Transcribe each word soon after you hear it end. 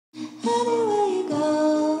Anywhere you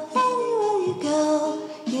go,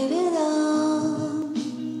 give it on.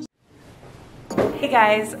 Hey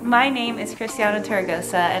guys, my name is Kristiana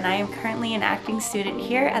Torregosa and I am currently an acting student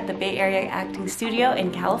here at the Bay Area Acting Studio in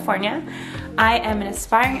California. I am an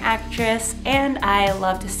aspiring actress and I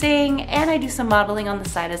love to sing and I do some modeling on the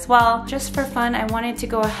side as well. Just for fun, I wanted to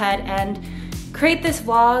go ahead and create this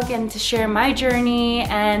vlog and to share my journey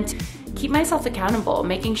and keep myself accountable,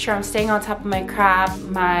 making sure I'm staying on top of my craft,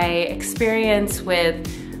 my experience with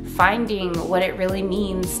finding what it really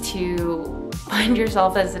means to find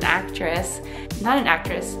yourself as an actress. Not an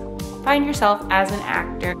actress, find yourself as an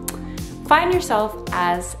actor. Find yourself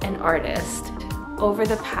as an artist. Over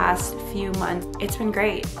the past few months, it's been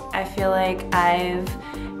great. I feel like I've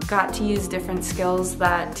got to use different skills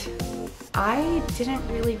that I didn't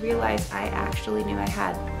really realize I actually knew I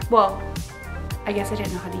had. Well, I guess I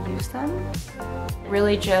didn't know how to use them.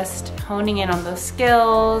 Really just honing in on those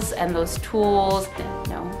skills and those tools.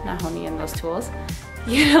 No, not honing in those tools.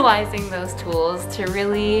 Utilizing those tools to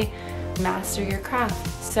really master your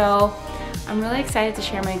craft. So I'm really excited to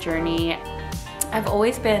share my journey. I've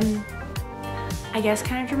always been, I guess,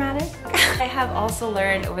 kind of dramatic. I have also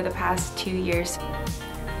learned over the past 2 years,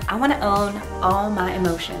 I want to own all my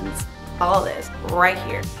emotions. All this right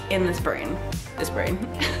here in this brain.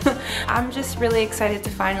 I'm just really excited to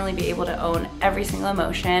finally be able to own every single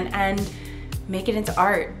emotion and make it into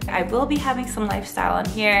art. I will be having some lifestyle on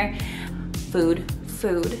here. Food.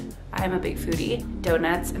 I'm a big foodie.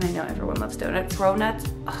 Donuts, and I know everyone loves donuts. Ronuts,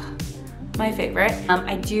 my favorite.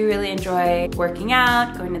 I do really enjoy working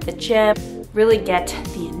out, going to the gym, really get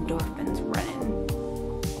the endorphins running.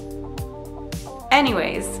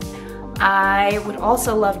 Anyways, I would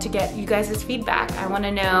also love to get you guys' feedback. I want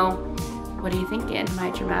to know, what are you thinking? Am I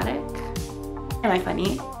dramatic? Am I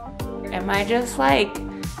funny? Am I just like,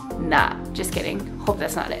 nah, just kidding. Hope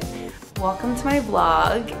that's not it. Welcome to my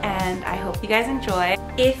vlog and I hope you guys enjoy.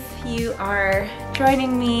 If you are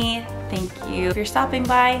joining me, thank you. If you're stopping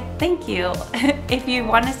by, thank you. If you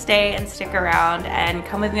want to stay and stick around and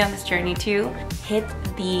come with me on this journey too, hit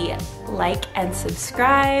the like and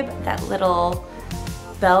subscribe, that little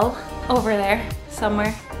bell over there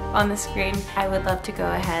somewhere on the screen. I would love to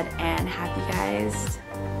go ahead and have you guys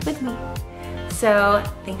with me. So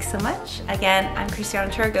thanks so much. Again, I'm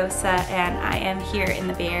Kristiana Torregosa and I am here in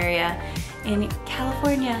the Bay Area in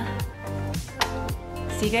California.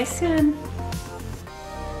 See you guys soon.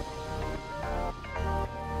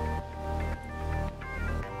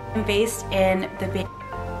 I'm based in the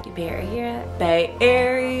Bay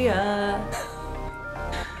Area.